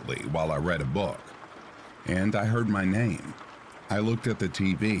quietly while I read a book, and I heard my name. I looked at the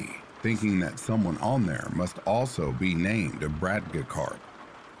TV, thinking that someone on there must also be named Bragacarp.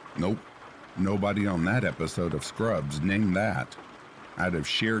 Nope, nobody on that episode of Scrubs named that. Out of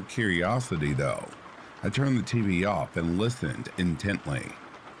sheer curiosity though, I turned the TV off and listened intently.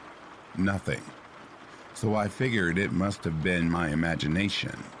 Nothing. So I figured it must have been my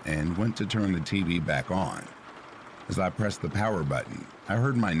imagination and went to turn the TV back on. As I pressed the power button, I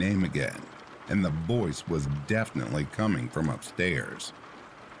heard my name again, and the voice was definitely coming from upstairs.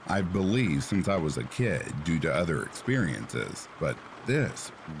 I believe since I was a kid due to other experiences, but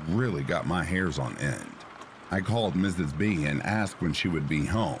this really got my hairs on end. I called Mrs. B and asked when she would be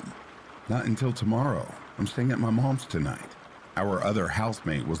home. Not until tomorrow. I'm staying at my mom's tonight. Our other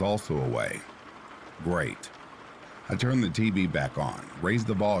housemate was also away. Great. I turned the TV back on, raised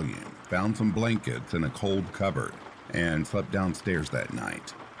the volume, found some blankets in a cold cupboard, and slept downstairs that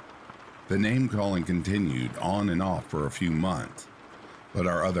night. The name calling continued on and off for a few months, but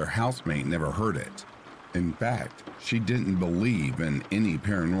our other housemate never heard it. In fact, she didn't believe in any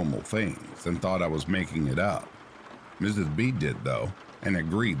paranormal things and thought I was making it up. Mrs. B did, though, and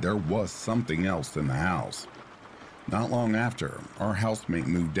agreed there was something else in the house. Not long after, our housemate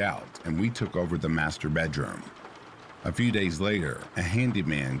moved out and we took over the master bedroom. A few days later, a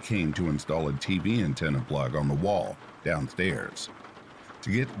handyman came to install a TV antenna plug on the wall downstairs.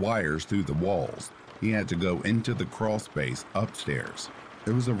 To get wires through the walls, he had to go into the crawl space upstairs.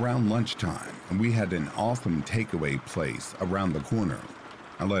 It was around lunchtime and we had an awesome takeaway place around the corner.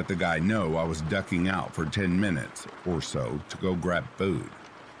 I let the guy know I was ducking out for 10 minutes or so to go grab food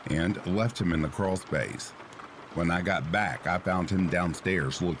and left him in the crawl space. When I got back, I found him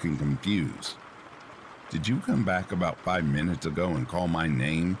downstairs looking confused. "Did you come back about 5 minutes ago and call my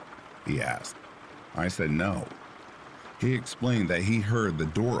name?" he asked. I said no. He explained that he heard the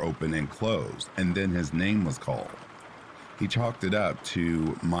door open and close and then his name was called. He chalked it up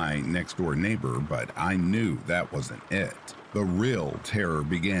to my next door neighbor, but I knew that wasn't it. The real terror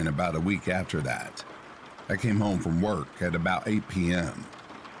began about a week after that. I came home from work at about 8 p.m.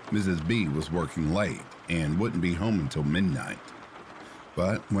 Mrs. B was working late and wouldn't be home until midnight.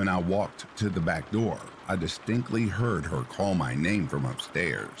 But when I walked to the back door, I distinctly heard her call my name from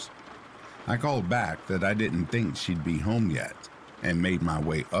upstairs. I called back that I didn't think she'd be home yet and made my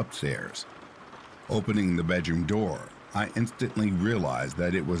way upstairs. Opening the bedroom door, I instantly realized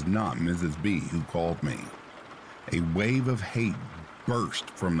that it was not Mrs. B who called me. A wave of hate burst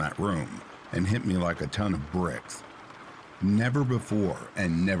from that room and hit me like a ton of bricks. Never before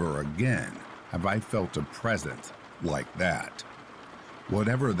and never again have I felt a presence like that.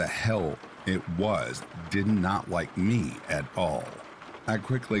 Whatever the hell it was did not like me at all. I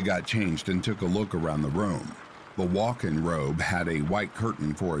quickly got changed and took a look around the room. The walk-in robe had a white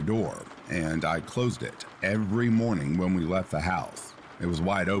curtain for a door, and I closed it every morning when we left the house. It was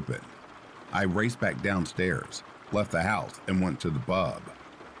wide open. I raced back downstairs, left the house, and went to the pub.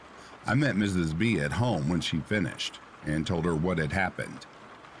 I met Mrs. B at home when she finished and told her what had happened.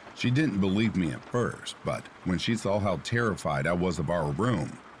 She didn't believe me at first, but when she saw how terrified I was of our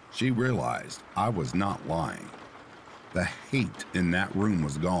room, she realized I was not lying. The hate in that room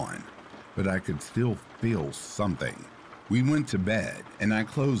was gone, but I could still feel something. We went to bed and I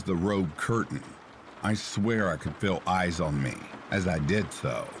closed the robe curtain. I swear I could feel eyes on me as I did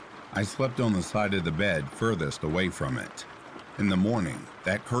so. I slept on the side of the bed furthest away from it. In the morning,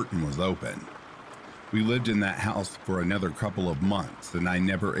 that curtain was open. We lived in that house for another couple of months and I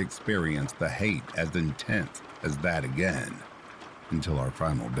never experienced the hate as intense as that again until our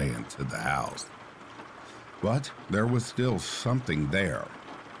final day into the house. But there was still something there,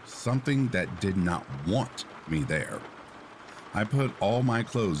 something that did not want me there. I put all my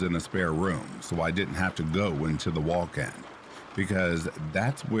clothes in a spare room so I didn't have to go into the walk-in, because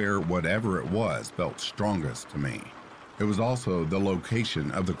that's where whatever it was felt strongest to me. It was also the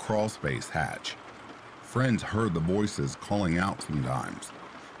location of the crawlspace hatch. Friends heard the voices calling out sometimes,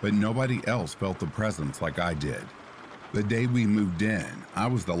 but nobody else felt the presence like I did. The day we moved in, I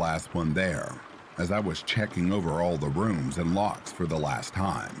was the last one there. As I was checking over all the rooms and locks for the last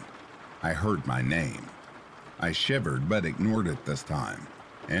time, I heard my name. I shivered but ignored it this time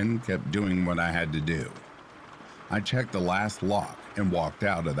and kept doing what I had to do. I checked the last lock and walked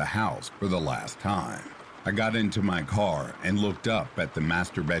out of the house for the last time. I got into my car and looked up at the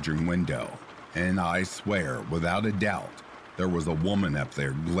master bedroom window, and I swear, without a doubt, there was a woman up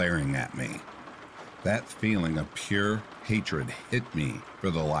there glaring at me. That feeling of pure hatred hit me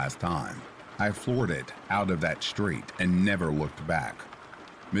for the last time. I floored it out of that street and never looked back.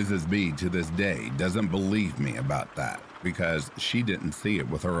 Mrs. B to this day doesn't believe me about that because she didn't see it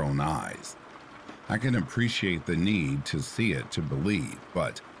with her own eyes. I can appreciate the need to see it to believe,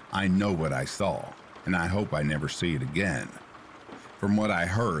 but I know what I saw, and I hope I never see it again. From what I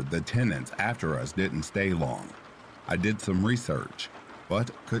heard, the tenants after us didn't stay long. I did some research, but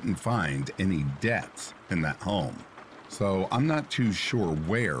couldn't find any deaths in that home. So I'm not too sure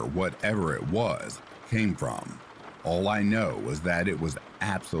where whatever it was came from. All I know is that it was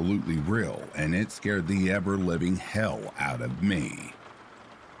absolutely real, and it scared the ever-living hell out of me.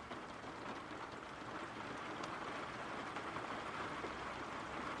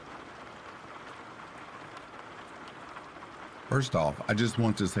 First off, I just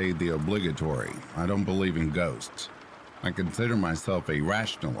want to say the obligatory: I don't believe in ghosts. I consider myself a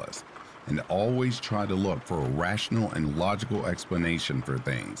rationalist and always try to look for a rational and logical explanation for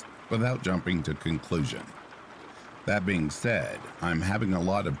things without jumping to conclusion. That being said, I'm having a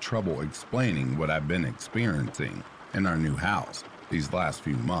lot of trouble explaining what I've been experiencing in our new house these last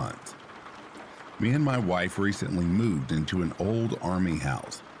few months. Me and my wife recently moved into an old army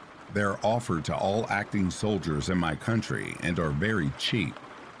house. They're offered to all acting soldiers in my country and are very cheap.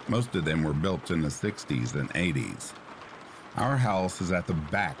 Most of them were built in the 60s and 80s. Our house is at the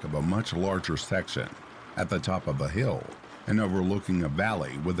back of a much larger section, at the top of a hill, and overlooking a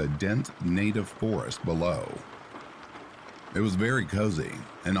valley with a dense native forest below. It was very cozy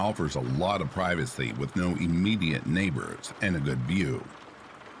and offers a lot of privacy with no immediate neighbors and a good view.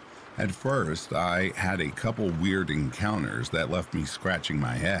 At first, I had a couple weird encounters that left me scratching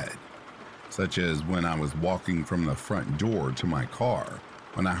my head, such as when I was walking from the front door to my car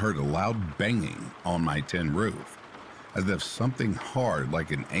when I heard a loud banging on my tin roof, as if something hard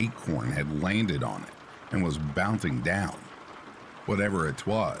like an acorn had landed on it and was bouncing down. Whatever it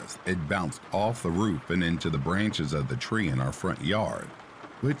was, it bounced off the roof and into the branches of the tree in our front yard,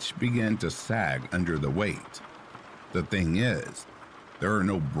 which began to sag under the weight. The thing is, there are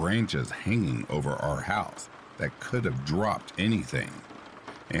no branches hanging over our house that could have dropped anything,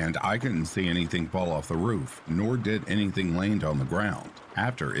 and I couldn't see anything fall off the roof, nor did anything land on the ground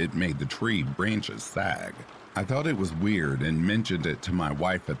after it made the tree branches sag. I thought it was weird and mentioned it to my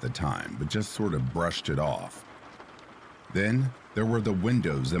wife at the time, but just sort of brushed it off. Then there were the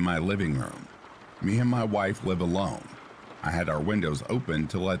windows in my living room. Me and my wife live alone. I had our windows open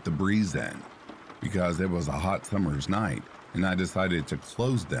to let the breeze in because it was a hot summer's night, and I decided to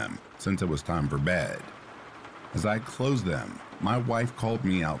close them since it was time for bed. As I closed them, my wife called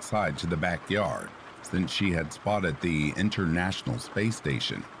me outside to the backyard since she had spotted the International Space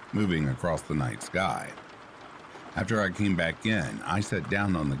Station moving across the night sky. After I came back in, I sat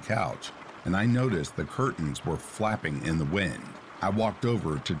down on the couch and I noticed the curtains were flapping in the wind. I walked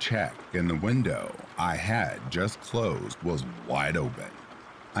over to check, and the window I had just closed was wide open.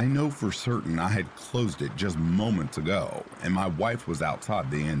 I know for certain I had closed it just moments ago, and my wife was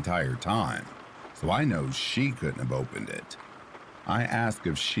outside the entire time, so I know she couldn't have opened it. I asked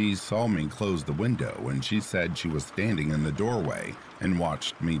if she saw me close the window, and she said she was standing in the doorway and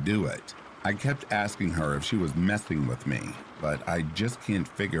watched me do it. I kept asking her if she was messing with me, but I just can't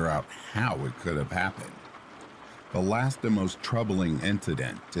figure out how it could have happened. The last and most troubling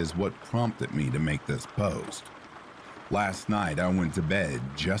incident is what prompted me to make this post. Last night I went to bed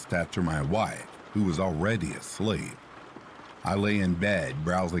just after my wife, who was already asleep. I lay in bed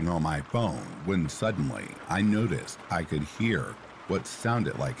browsing on my phone when suddenly I noticed I could hear what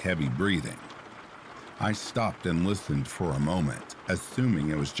sounded like heavy breathing. I stopped and listened for a moment, assuming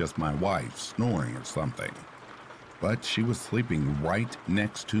it was just my wife snoring or something. But she was sleeping right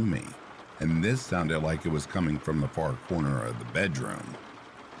next to me, and this sounded like it was coming from the far corner of the bedroom.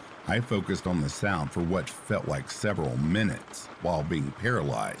 I focused on the sound for what felt like several minutes while being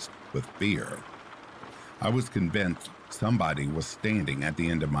paralyzed with fear. I was convinced somebody was standing at the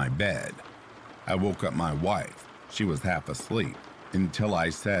end of my bed. I woke up my wife. She was half asleep, until I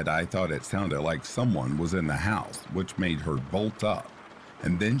said I thought it sounded like someone was in the house, which made her bolt up,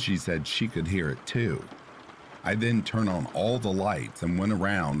 and then she said she could hear it too. I then turned on all the lights and went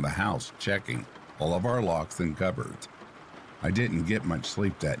around the house checking all of our locks and cupboards. I didn't get much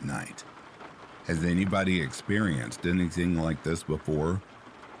sleep that night. Has anybody experienced anything like this before?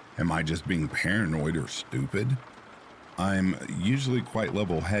 Am I just being paranoid or stupid? I'm usually quite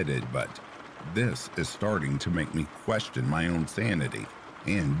level-headed, but this is starting to make me question my own sanity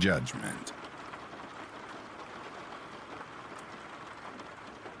and judgment.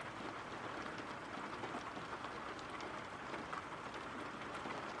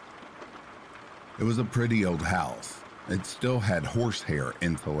 It was a pretty old house. It still had horsehair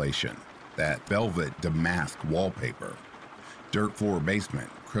insulation, that velvet damask wallpaper, dirt floor basement,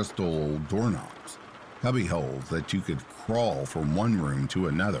 crystal doorknobs, cubby holes that you could crawl from one room to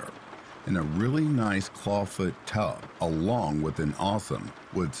another, and a really nice clawfoot tub along with an awesome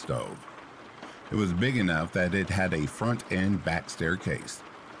wood stove. It was big enough that it had a front and back staircase.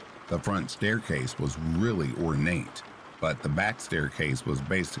 The front staircase was really ornate. but the back staircase was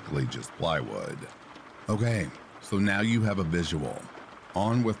basically just plywood. Okay, so now you have a visual.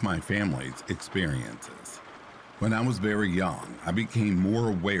 On with my family's experiences. When I was very young, I became more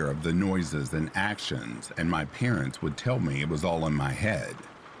aware of the noises and actions, and my parents would tell me it was all in my head.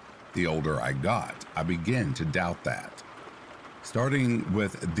 The older I got, I began to doubt that. Starting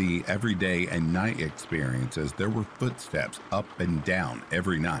with the everyday and night experiences, there were footsteps up and down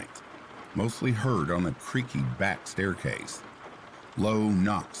every night, mostly heard on a creaky back staircase. Low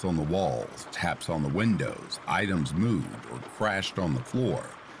knocks on the walls, taps on the windows, items moved or crashed on the floor,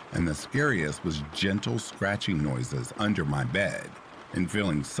 and the scariest was gentle scratching noises under my bed and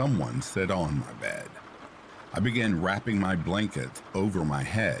feeling someone sit on my bed. I began wrapping my blankets over my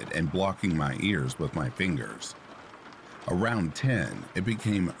head and blocking my ears with my fingers. Around 10, it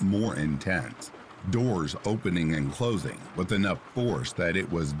became more intense, doors opening and closing with enough force that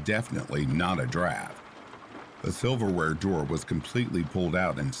it was definitely not a draft. The silverware drawer was completely pulled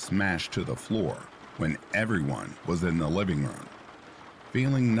out and smashed to the floor when everyone was in the living room.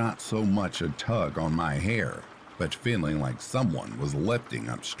 Feeling not so much a tug on my hair, but feeling like someone was lifting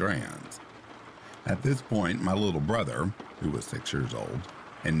up strands. At this point, my little brother, who was 6 years old,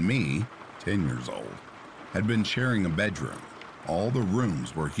 and me, 10 years old, had been sharing a bedroom. All the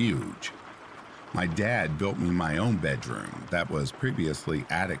rooms were huge. My dad built me my own bedroom that was previously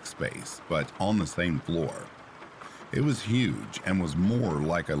attic space, but on the same floor. It was huge and was more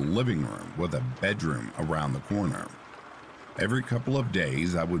like a living room with a bedroom around the corner. Every couple of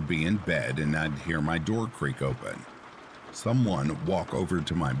days, I would be in bed and I'd hear my door creak open. Someone walk over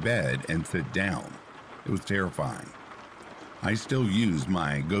to my bed and sit down. It was terrifying. I still used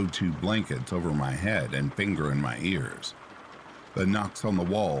my go-to blankets over my head and finger in my ears. The knocks on the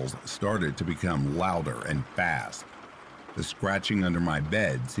walls started to become louder and fast. The scratching under my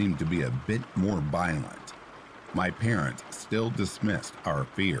bed seemed to be a bit more violent. My parents still dismissed our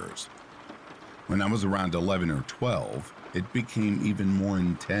fears. When I was around 11 or 12, it became even more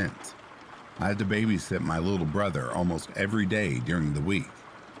intense. I had to babysit my little brother almost every day during the week.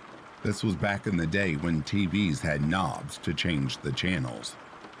 This was back in the day when TVs had knobs to change the channels.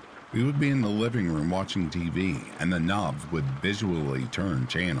 We would be in the living room watching TV, and the knobs would visually turn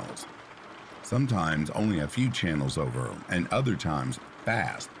channels. Sometimes only a few channels over, and other times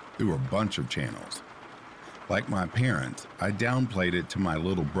fast through a bunch of channels. Like my parents, I downplayed it to my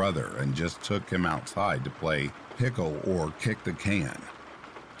little brother and just took him outside to play pickle or kick the can.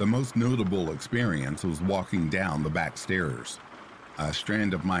 The most notable experience was walking down the back stairs. A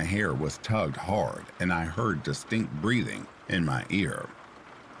strand of my hair was tugged hard, and I heard distinct breathing in my ear.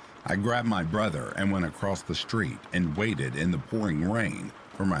 I grabbed my brother and went across the street and waited in the pouring rain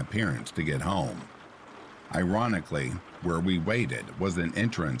for my parents to get home. Ironically, where we waited was an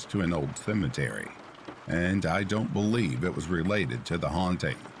entrance to an old cemetery, and I don't believe it was related to the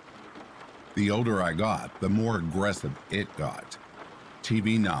haunting. The older I got, the more aggressive it got.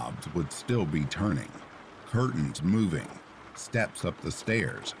 TV knobs would still be turning, curtains moving, steps up the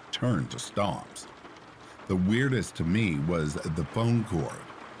stairs turned to stomps. The weirdest to me was the phone cord.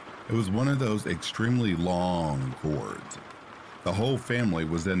 It was one of those extremely long cords. The whole family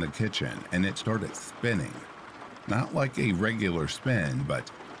was in the kitchen and it started spinning. Not like a regular spin, but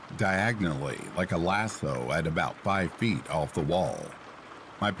diagonally like a lasso at about 5 feet off the wall.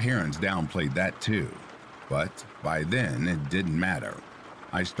 My parents downplayed that too, but by then it didn't matter.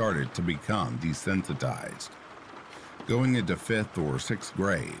 I started to become desensitized. Going into 5th or 6th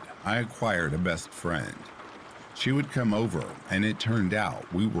grade, I acquired a best friend. She would come over, and it turned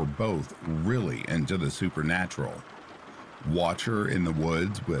out we were both really into the supernatural. Watcher in the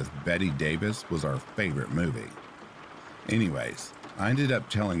Woods with Betty Davis was our favorite movie. Anyways, I ended up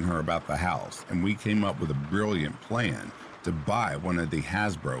telling her about the house, and we came up with a brilliant plan to buy one of the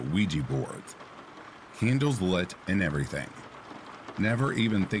Hasbro Ouija boards. Candles lit and everything. Never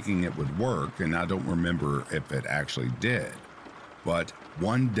even thinking it would work, and I don't remember if it actually did. But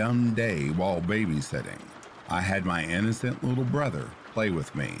one dumb day while babysitting, I had my innocent little brother play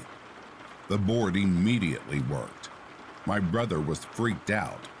with me. The board immediately worked. My brother was freaked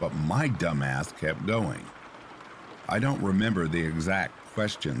out, but my dumbass kept going. I don't remember the exact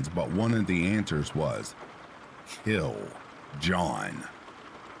questions, but one of the answers was, "Kill John."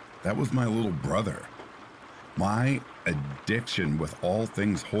 That was my little brother. My addiction with all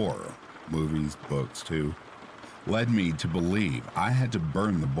things horror, movies, books too, led me to believe I had to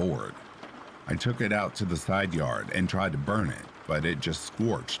burn the board. I took it out to the side yard and tried to burn it, but it just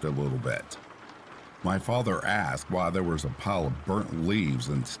scorched a little bit. My father asked why there was a pile of burnt leaves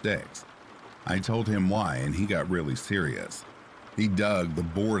and sticks. I told him why, and he got really serious. He dug the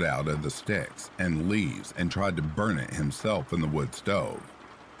board out of the sticks and leaves and tried to burn it himself in the wood stove.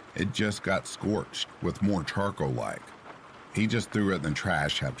 It just got scorched with more charcoal-like. He just threw it in the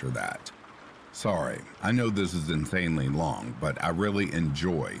trash after that. Sorry, I know this is insanely long, but I really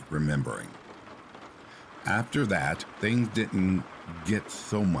enjoy remembering. After that, things didn't get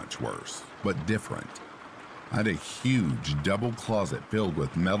so much worse, but different. I had a huge double closet filled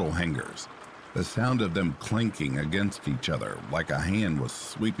with metal hangers. The sound of them clinking against each other like a hand was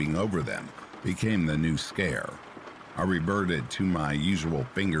sweeping over them became the new scare. I reverted to my usual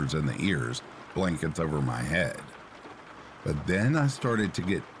fingers in the ears, blankets over my head. But then I started to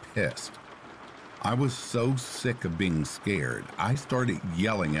get pissed. I was so sick of being scared, I started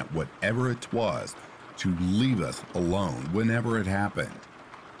yelling at whatever it was to leave us alone whenever it happened,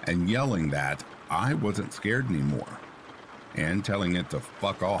 and yelling that I wasn't scared anymore, and telling it to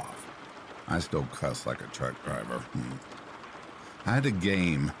fuck off. I still cuss like a truck driver. I had a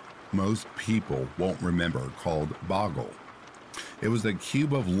game most people won't remember called Boggle. It was a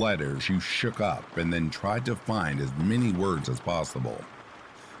cube of letters you shook up and then tried to find as many words as possible.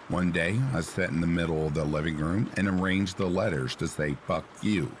 One day, I sat in the middle of the living room and arranged the letters to say fuck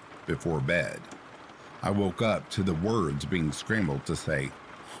you before bed. I woke up to the words being scrambled to say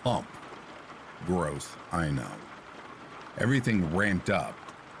hump. Gross, I know. Everything ramped up.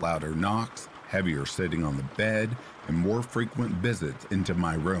 Louder knocks, heavier sitting on the bed, and more frequent visits into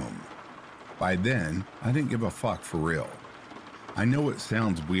my room. By then, I didn't give a fuck for real. I know it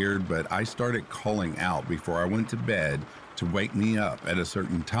sounds weird, but I started calling out before I went to bed to wake me up at a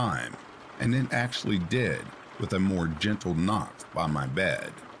certain time, and it actually did, with a more gentle knock by my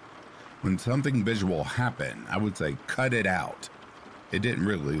bed. When something visual happened, I would say, cut it out. It didn't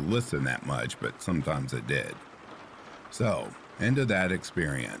really listen that much, but sometimes it did. So, into that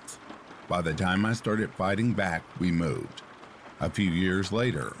experience. By the time I started fighting back, we moved. A few years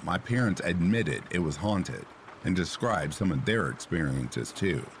later, my parents admitted it was haunted and described some of their experiences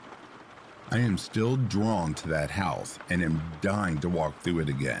too. I am still drawn to that house and am dying to walk through it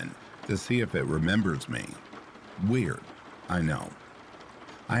again to see if it remembers me. Weird, I know.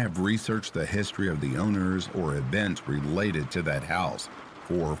 I have researched the history of the owners or events related to that house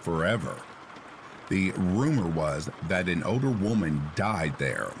for forever. The rumor was that an older woman died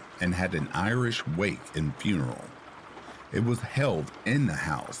there and had an Irish wake and funeral. It was held in the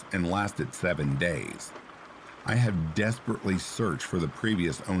house and lasted 7 days. I have desperately searched for the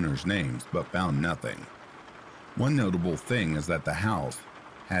previous owners' names but found nothing. One notable thing is that the house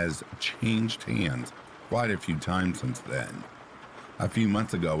has changed hands quite a few times since then. A few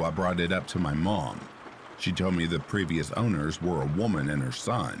months ago, I brought it up to my mom. She told me the previous owners were a woman and her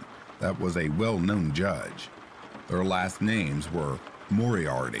son that was a well-known judge. Their last names were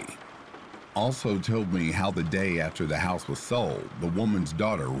Moriarty. Also told me how the day after the house was sold, the woman's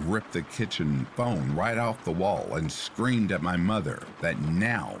daughter ripped the kitchen phone right off the wall and screamed at my mother that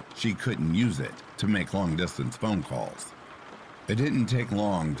now she couldn't use it to make long-distance phone calls. It didn't take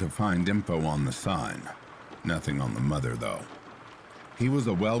long to find info on the son. Nothing on the mother, though. He was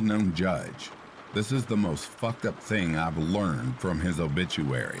a well-known judge. This is the most fucked up thing I've learned from his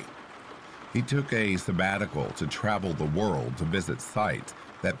obituary. He took a sabbatical to travel the world to visit sites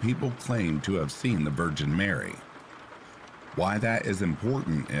that people claim to have seen the Virgin Mary. Why that is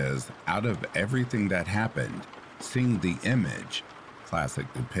important is, out of everything that happened, seeing the image,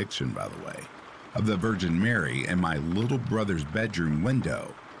 classic depiction by the way, of the Virgin Mary in my little brother's bedroom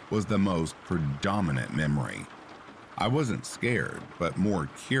window was the most predominant memory. I wasn't scared, but more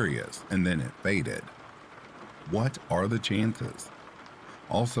curious, and then it faded. What are the chances?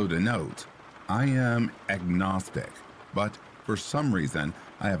 Also to note, I am agnostic, but for some reason,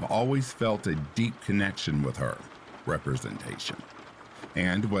 I have always felt a deep connection with her, representation.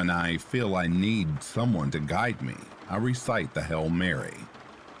 And when I feel I need someone to guide me, I recite the Hail Mary.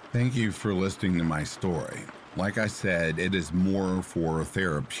 Thank you for listening to my story. Like I said, it is more for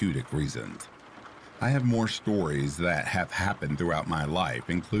therapeutic reasons. I have more stories that have happened throughout my life,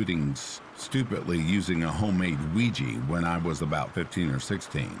 including stupidly using a homemade Ouija when I was about 15 or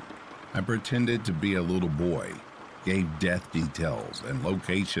 16. I pretended to be a little boy, gave death details and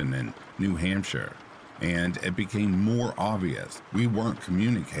location in New Hampshire, and it became more obvious we weren't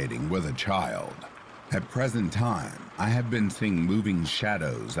communicating with a child. At present time, I have been seeing moving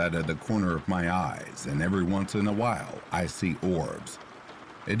shadows out of the corner of my eyes, and every once in a while, I see orbs.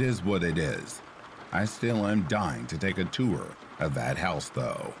 It is what it is. I still am dying to take a tour of that house,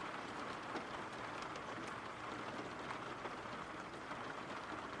 though.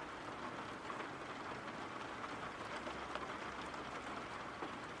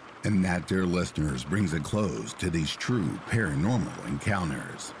 And that, dear listeners, brings a close to these true paranormal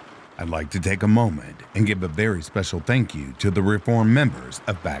encounters. I'd like to take a moment and give a very special thank you to the reformed members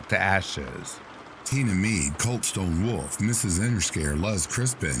of Back to Ashes. Tina Mead, Colt Stone Wolf, Mrs. Interscare, Luz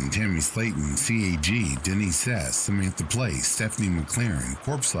Crispin, Tammy Slayton, CAG, Denise S., Samantha Place, Stephanie McLaren,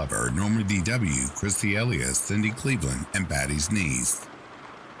 Corpse Lover, Norma DW, Christy Elias, Cindy Cleveland, and Patty's niece.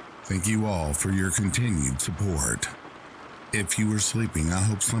 Thank you all for your continued support. If you are sleeping, I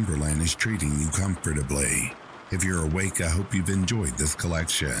hope Slumberland is treating you comfortably. If you're awake, I hope you've enjoyed this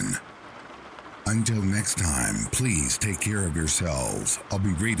collection. Until next time, please take care of yourselves. I'll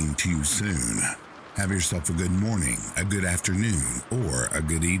be reading to you soon. Have yourself a good morning, a good afternoon, or a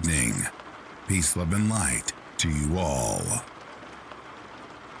good evening. Peace, love, and light to you all.